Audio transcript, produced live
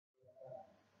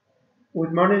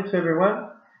Good morning to everyone.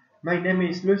 My name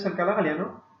is Alcalá,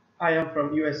 Galiano. I am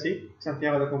from USC,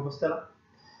 Santiago de Compostela,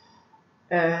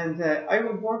 and I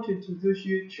would want to introduce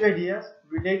you two ideas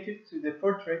related to the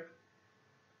portrait,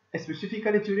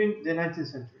 specifically during the 19th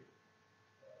century.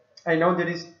 I know there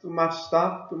is too much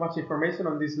stuff, too much information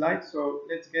on this slide, so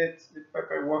let's get the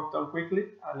paperwork done quickly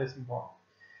and let's move on.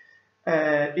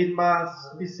 It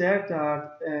must be said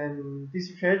that this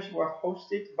research was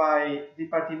hosted by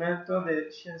Dipartimento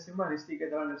de Scienze Umanistiche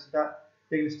dell'Università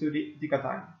degli Studi di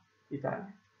Catania,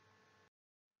 Italia.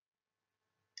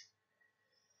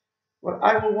 Well,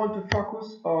 I will want to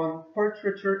focus on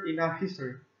portraiture in art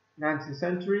history, 19th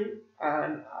century,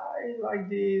 and I like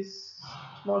this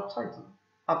small title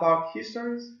about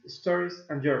histories, stories,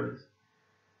 and journeys.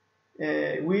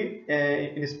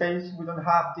 In Spain, we don't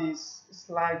have this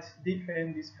slight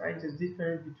difference, this faintest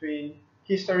difference between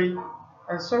history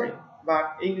and story,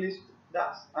 but English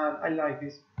does, and I like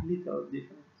this little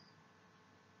difference.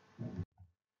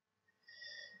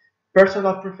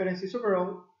 Personal preferences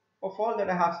overall, of all that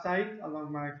I have studied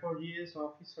along my 4 years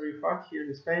of history of art here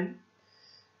in Spain,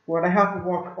 what I have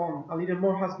worked on a little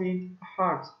more has been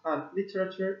art and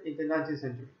literature in the 19th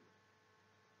century.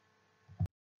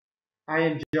 I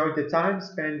enjoyed the time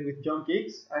spent with John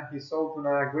Keats and his Soul to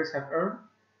a Gresham urn,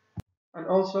 and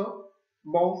also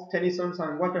both Tennyson's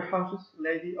and Waterhouse's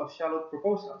Lady of Shalott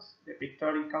proposals, the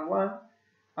pictorial one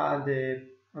and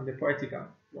the poetical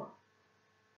one.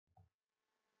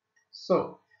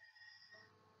 So,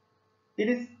 it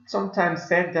is sometimes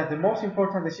said that the most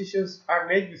important decisions are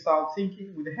made without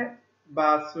thinking with the head,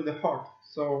 but through the heart.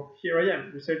 So here I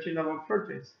am, researching about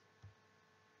portraits.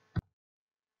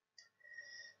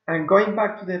 And going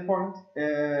back to the point,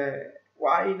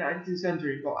 why 19th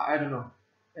century? Well, I don't know.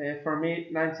 For me,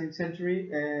 19th century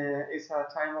is a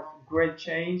time of great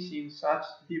change in such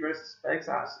diverse aspects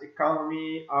as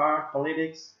economy, art,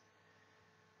 politics,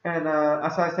 and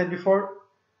as I said before,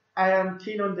 I am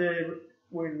keen on the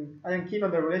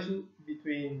relation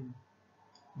between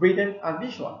written and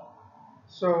visual.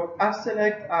 So I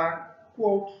select a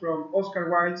quote from Oscar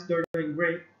Wilde's Dorian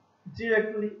Gray,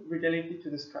 directly related to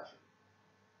the discussion.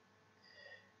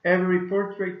 Every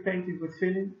portrait painted with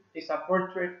feeling is a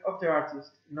portrait of the artist,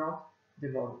 not the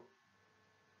model.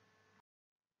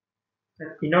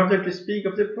 And in order to speak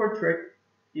of the portrait,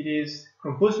 it is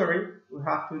compulsory, we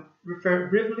have to refer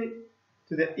briefly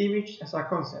to the image as a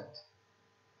concept.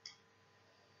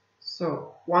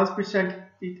 So, once presented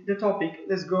the topic,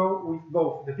 let's go with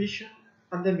both the vision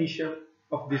and the mission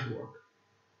of this work.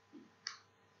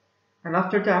 And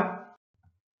after that,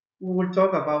 we will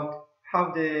talk about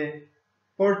how the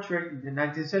portrait in the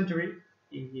 19th century,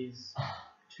 in its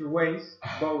two ways,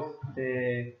 both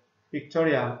the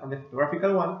pictorial and the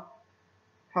photographical one,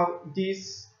 how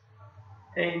these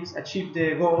aims achieve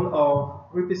the goal of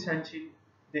representing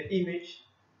the image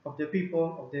of the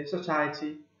people, of the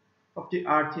society, of the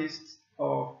artists,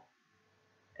 of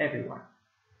everyone.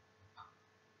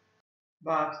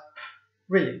 But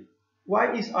really,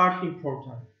 why is art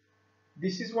important?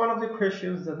 This is one of the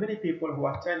questions that many people who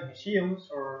attend museums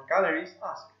or galleries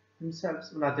ask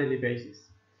themselves on a daily basis.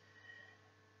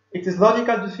 It is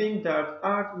logical to think that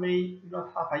art may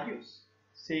not have a use,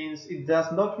 since it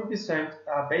does not represent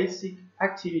a basic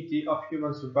activity of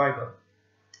human survival.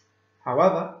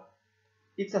 However,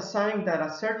 it's a sign that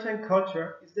a certain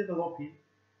culture is developing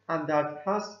and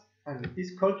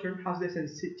this culture has the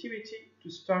sensitivity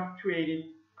to start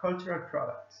creating cultural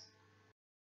products.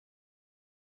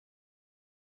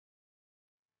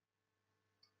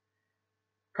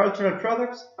 Cultural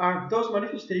products are those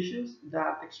manifestations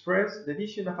that express the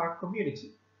vision of our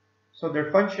community. So their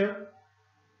function,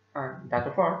 and that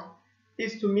of art,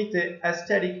 is to meet the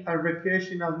aesthetic and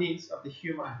recreational needs of the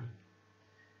human being.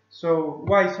 So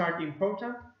why is art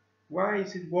important? Why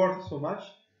is it worth so much?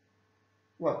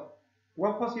 Well,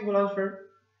 one possible answer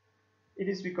it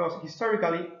is because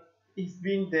historically it's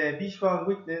been the visual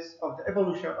witness of the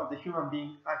evolution of the human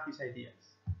being and his ideas.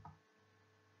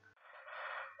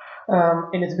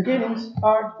 In its beginnings,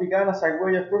 art began as a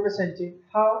way of representing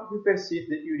how we perceive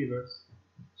the universe.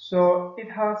 So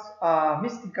it has a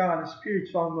mystical and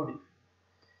spiritual motive.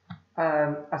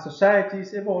 And as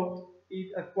societies evolved,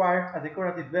 it acquired a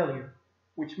decorative value,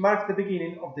 which marks the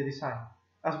beginning of the design,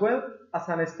 as well as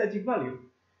an aesthetic value,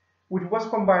 which was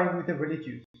combined with the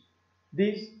religious.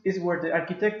 This is where the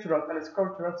architectural and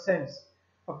sculptural sense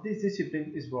of this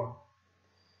discipline is born,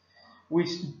 which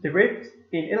derived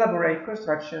in elaborate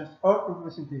constructions or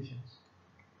representations.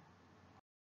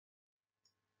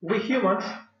 We humans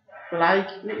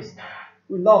like lists.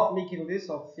 We love making lists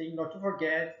of things not to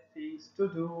forget, things to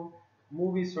do,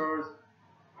 movies or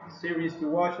series to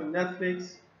watch on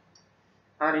Netflix.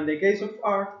 And in the case of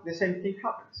art, the same thing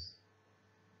happens.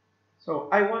 So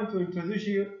I want to introduce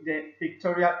you the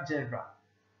pictorial genre.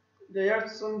 There are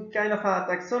some kind of a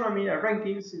taxonomy, a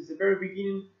ranking since the very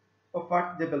beginning of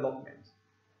art development.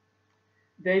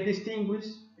 They distinguish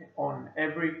on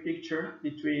every picture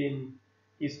between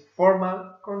its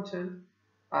formal content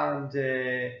and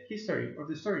the history or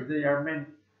the story they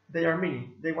are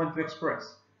meaning, they want to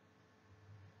express.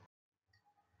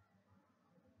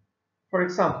 For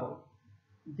example,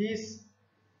 this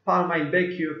Palma il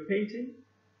Vecchio painting,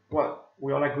 well,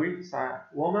 we all agree it's a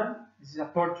woman, this is a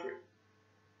portrait.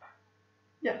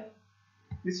 Yeah,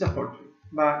 this is a portrait.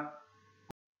 But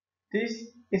this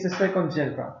is the second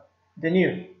genre, the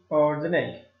nude or the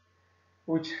naked,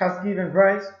 which has given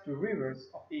rise to rivers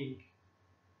of ink.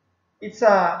 It's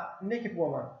a naked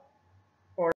woman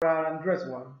or an undressed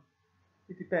one.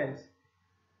 It depends.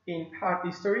 In art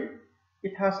history,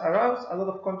 it has aroused a lot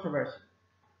of controversy.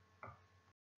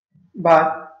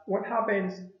 But what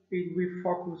happens if we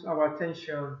focus our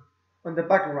attention on the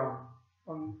background,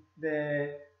 on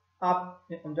the on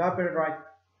the upper right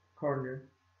corner?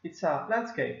 It's a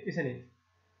landscape, isn't it?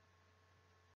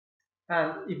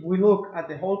 And if we look at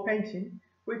the whole painting,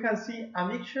 we can see a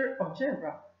mixture of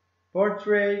genre: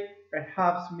 portrait,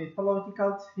 perhaps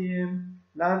mythological theme,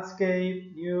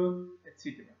 landscape, nude,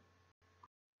 etc.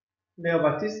 Leo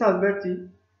Battista Alberti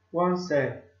once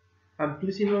said,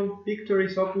 Amplissimum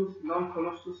pictoris opus non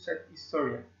colossus sed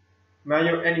historia.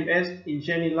 Major enim est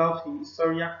ingeni lausi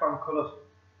historia quam colossus,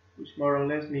 which more or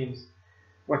less means,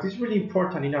 what is really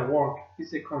important in a work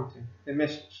is the content, the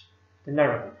message, the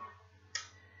narrative.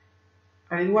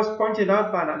 And it was pointed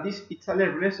out by this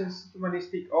Italian Renaissance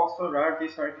humanistic author,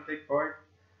 artist, architect, poet.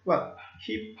 Well,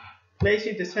 he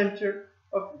places the center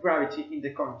of gravity in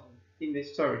the content, in the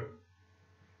story.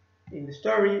 In the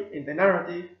story, in the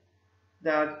narrative,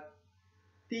 that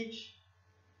teach,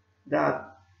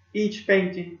 that each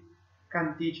painting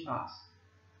can teach us.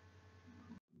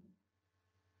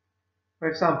 For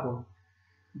example,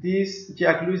 this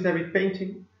Jacques-Louis David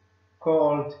painting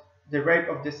called The Rape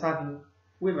of the Seven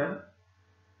Women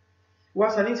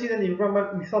was an incident in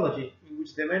Roman mythology in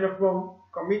which the men of Rome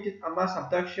committed a mass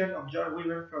abduction of young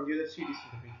women from the other cities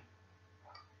in the region.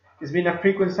 It's been a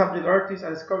frequent subject of artists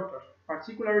and sculptors,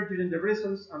 particularly during the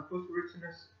Renaissance and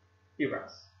post-Renaissance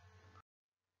eras.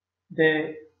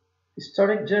 The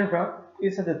historic genre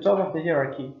is at the top of the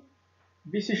hierarchy,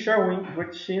 busy showing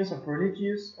great scenes of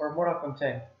religious or moral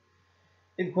content.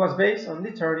 It was based on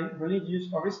literary,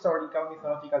 religious, or historical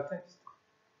mythological texts.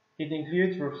 It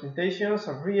includes representations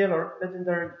of real or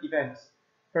legendary events,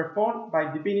 performed by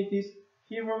divinities,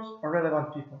 heroes, or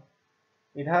relevant people.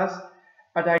 It has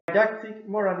a didactic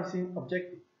moralism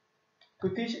objective, to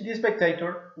teach the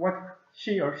spectator what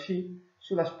she or she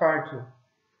should aspire to,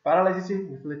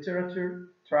 parallelism with literature,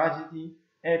 tragedy,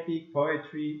 epic,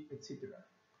 poetry, etc.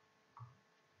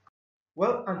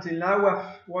 Well, until now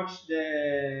I've watched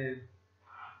the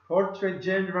portrait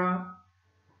genre,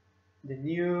 the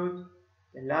nude,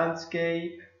 the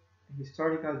landscape, the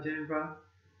historical genre,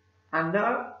 and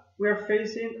now we are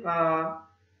facing a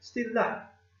still life.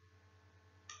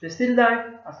 The still life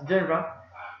as a genre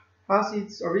has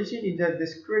its origin in the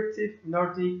descriptive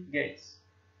Nordic gaze.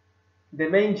 The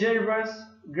main genres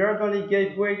gradually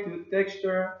gave way to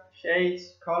texture,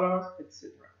 shades, colors,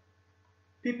 etc.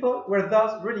 People were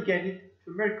thus relegated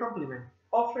to mere complement,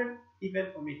 often even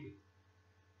omitted.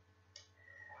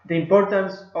 The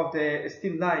importance of the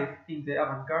still life in the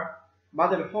avant-garde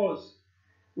battle holds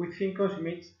with Finkel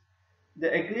Schmidt's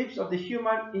The Eclipse of the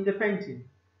Human in the Painting,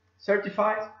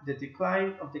 certifies the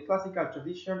decline of the classical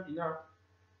tradition in art,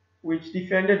 which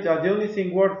defended that the only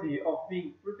thing worthy of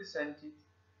being represented,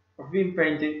 of being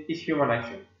painted, is human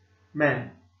action,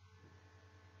 man.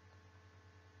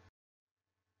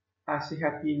 As it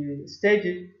had been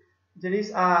stated, there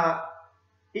is a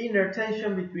inner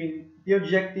tension between the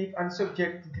objective and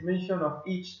subjective dimension of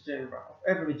each genre, of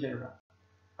every genre.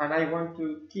 And I want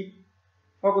to keep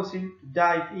focusing to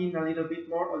dive in a little bit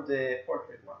more on the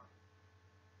portrait one.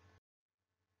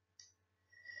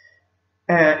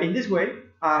 In this way,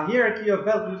 a hierarchy of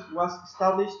values was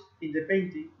established in the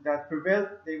painting that prevailed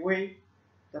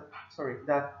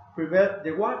that prevailed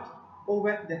the what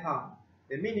over the how,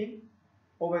 the meaning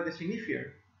over the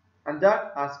signifier, and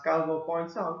that, as Calvo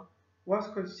points out, was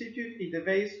constituted in the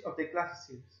base of the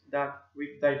classicism that,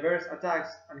 with diverse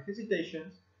attacks and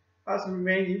hesitations, has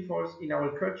remained in force in our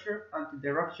culture until the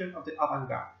eruption of the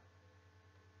avant-garde.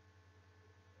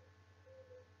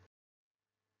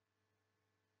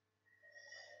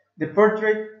 The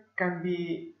portrait can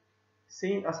be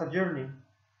seen as a journey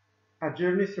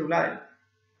through life.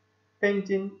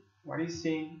 painting what is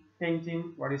seen,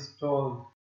 painting what is told.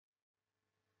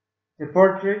 The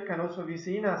portrait can also be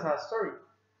seen as a story.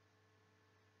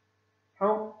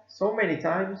 How so many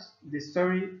times the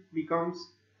story becomes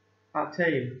a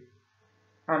tale,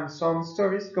 and some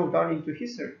stories go down into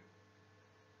history.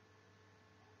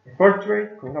 The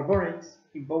portrait collaborates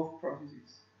in both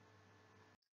processes.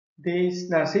 This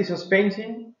Narcissus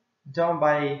painting, done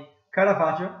by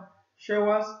Caravaggio, shows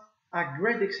us a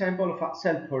great example of a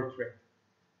self-portrait.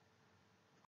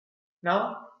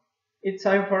 Now, it's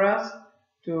time for us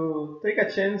to take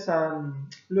a chance and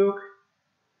look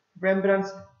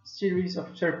Rembrandt's series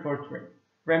of self-portrait.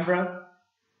 Rembrandt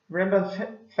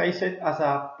faced as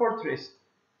a portraitist,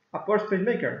 a portrait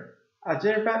maker, a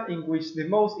genre in which the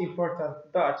most important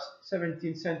Dutch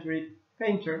 17th century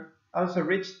painter also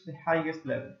reached the highest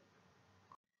level.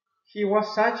 He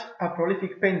was such a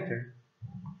prolific painter,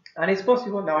 and it's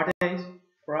possible nowadays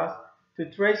for us to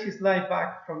trace his life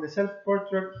back from the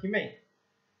self-portrait he made,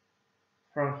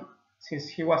 since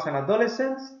he was an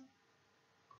adolescent,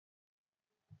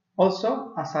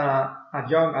 also as a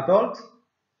young adult,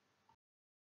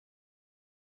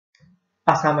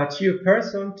 as a mature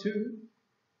person too.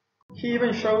 He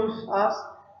even shows us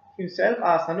himself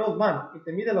as an old man in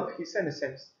the middle of his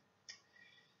innocence.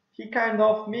 He kind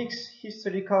of mixed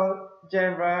historical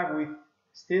genre with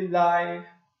still life.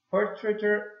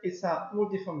 Portraiture is a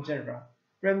multiform genre.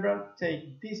 Rembrandt takes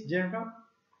this genre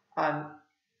and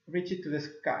reach it to the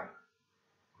sky.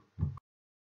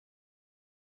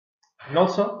 And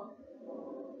also,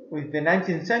 with the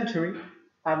 19th century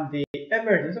and the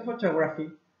emergence of photography,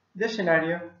 the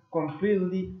scenario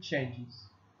completely changes.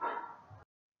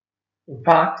 In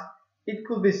fact, it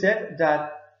could be said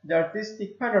that the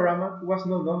artistic panorama was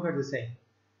no longer the same.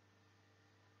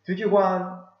 Do you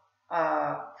want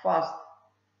a fast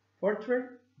portrait?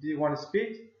 Do you want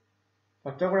speed?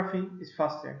 Photography is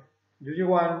faster. Do you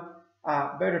want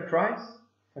a better price?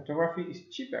 Photography is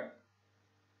cheaper.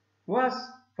 Was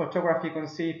photography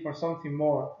conceived for something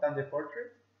more than the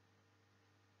portrait?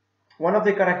 One of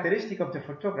the characteristics of the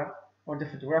photograph or the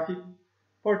photographic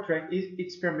portrait is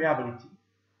its permeability.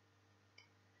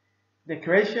 The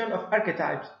creation of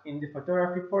archetypes in the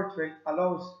photographic portrait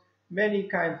allows many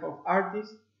kinds of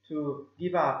artists to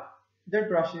give up their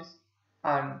brushes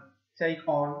and take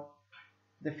on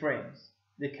the frames,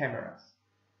 the cameras.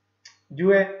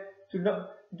 Due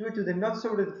to the not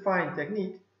so defined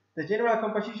technique, the general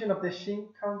composition of the scene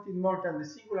counted more than the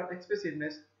singular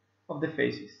expressiveness of the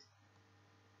faces.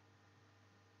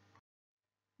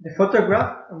 The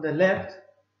photograph on the left,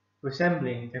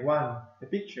 resembling the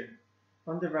picture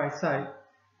on the right side,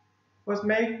 was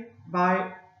made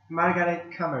by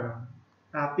Margaret Cameron,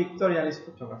 a pictorialist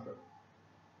photographer.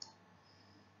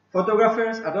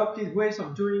 Photographers adopted ways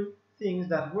of doing things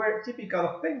that were typical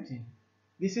of painting.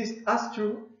 This is as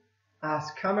true as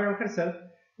Cameron herself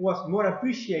was more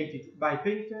appreciated by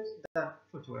painters than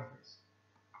photographers.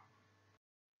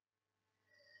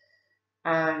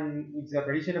 And with the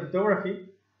apparition of photography,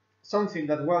 something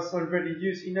that was already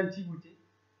used in antiquity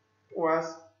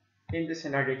was in the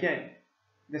scenario again,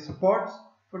 the supports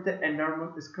for the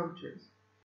enormous sculptures.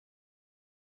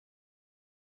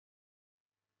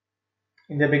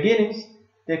 In the beginnings,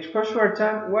 the exposure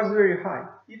time was very high,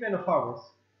 even of hours.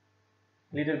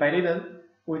 Little by little,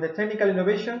 with the technical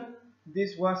innovation,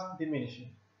 this was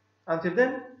diminishing. Until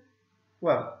then,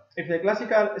 well, if the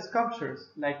classical sculptures,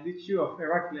 like the statue of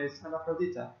Heracles and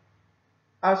Aphrodite,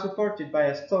 are supported by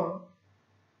a stone,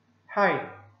 hide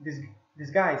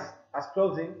disguised as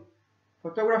clothing,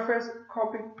 photographers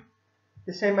copied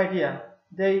the same idea.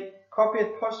 They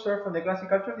copied posture from the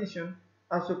classical tradition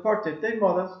and supported their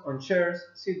models on chairs,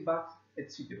 seatbacks,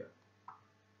 etc.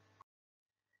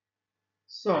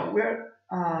 So we're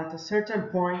at a certain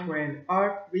point when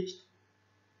art reached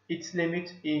its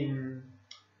limit in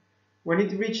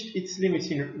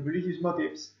religious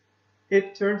motives,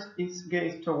 it turns its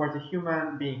gaze toward the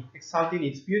human being, exalting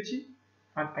its beauty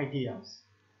and ideals.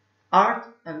 Art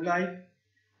and life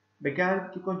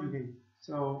began to conjugate,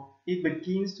 so it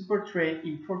begins to portray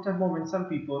important moments and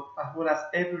people as well as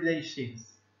everyday scenes.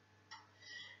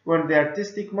 When the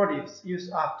artistic motives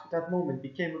used up to that moment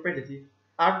became repetitive,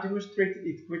 art demonstrated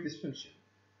its greatest function,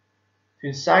 to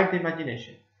incite the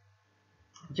imagination.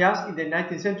 Just in the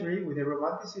 19th century, with the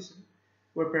Romanticism,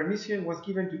 where permission was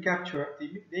given to capture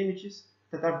the images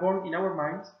that are born in our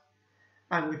minds,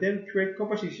 and with them create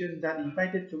compositions that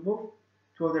invited to move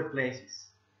to other places.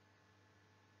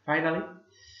 Finally,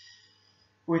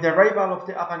 with the arrival of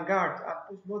the avant-garde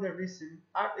and postmodernism,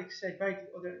 art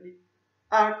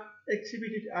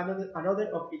exhibited another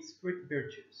of its great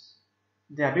virtues,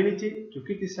 the ability to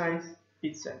criticize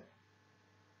itself.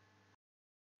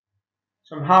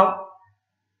 Somehow,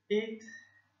 it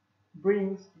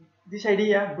brings this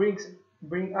idea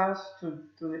bring us to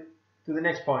the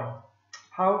next point: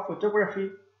 how photography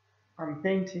and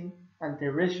painting and the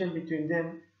relation between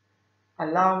them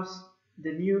allows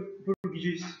the new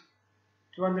burgesses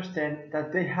to understand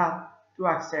that they have to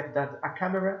accept that a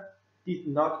camera did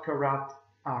not corrupt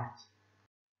art.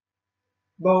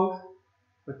 Both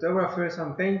photographers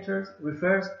and painters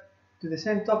refers to the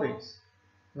same topics,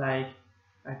 like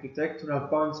architectural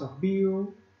points of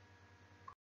view,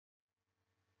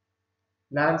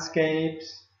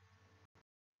 landscapes,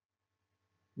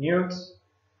 nudes,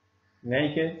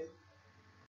 naked.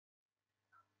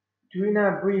 Doing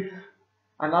a brief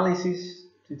analysis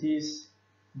to this,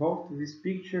 both to this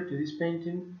picture, to this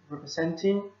painting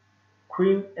representing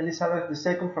Queen Elizabeth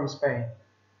II from Spain.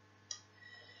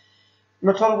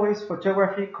 Not always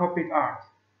photography copied art.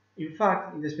 In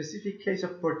fact, in the specific case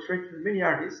of portraiture, many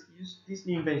artists used this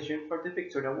new invention for their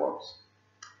pictorial works.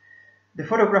 The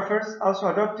photographers also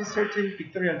adopted certain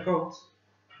pictorial codes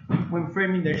when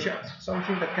framing their shots,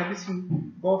 something that can be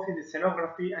seen both in the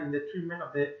scenography and in the treatment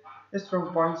of the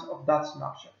strong points of that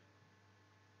snapshot.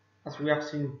 As we have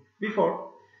seen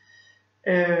before,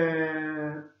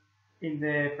 for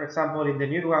example, in the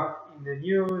nude or in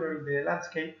the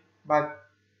landscape, but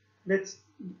let's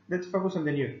focus on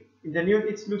the nude. In the nude,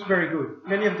 it looks very good.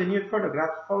 Many of the nude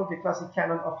photographs follow the classic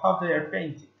canon of how they are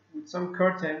painted, with some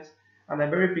curtains and a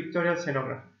very pictorial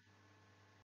scenography.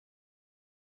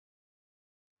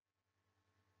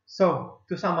 So,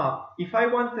 to sum up, if I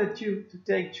wanted you to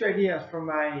take 2 ideas from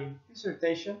my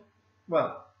dissertation,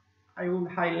 well, I will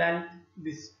highlight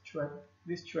these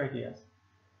two ideas.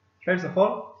 First of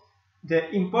all, the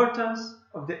importance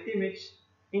of the image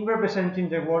in representing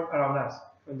the world around us,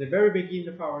 from the very beginning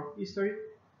of our history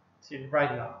till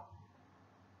right now.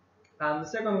 And the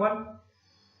second one,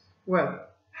 well,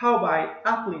 how by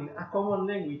applying a common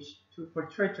language to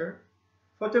portraiture,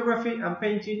 photography and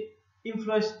painting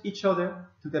influence each other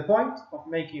to the point of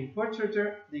making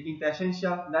portraiture the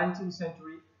quintessential 19th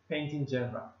century painting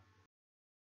genre.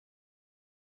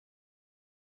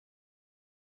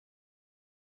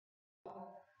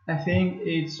 I think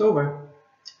it's over.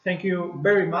 Thank you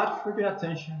very much for your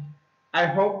attention. I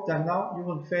hope that now you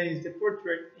will face the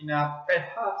portrait in a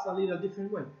perhaps a little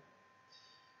different way.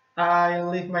 I'll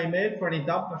leave my mail for any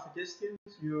doubt or suggestions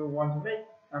you want to make.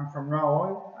 And from now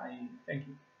on, I thank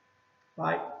you.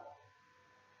 Bye.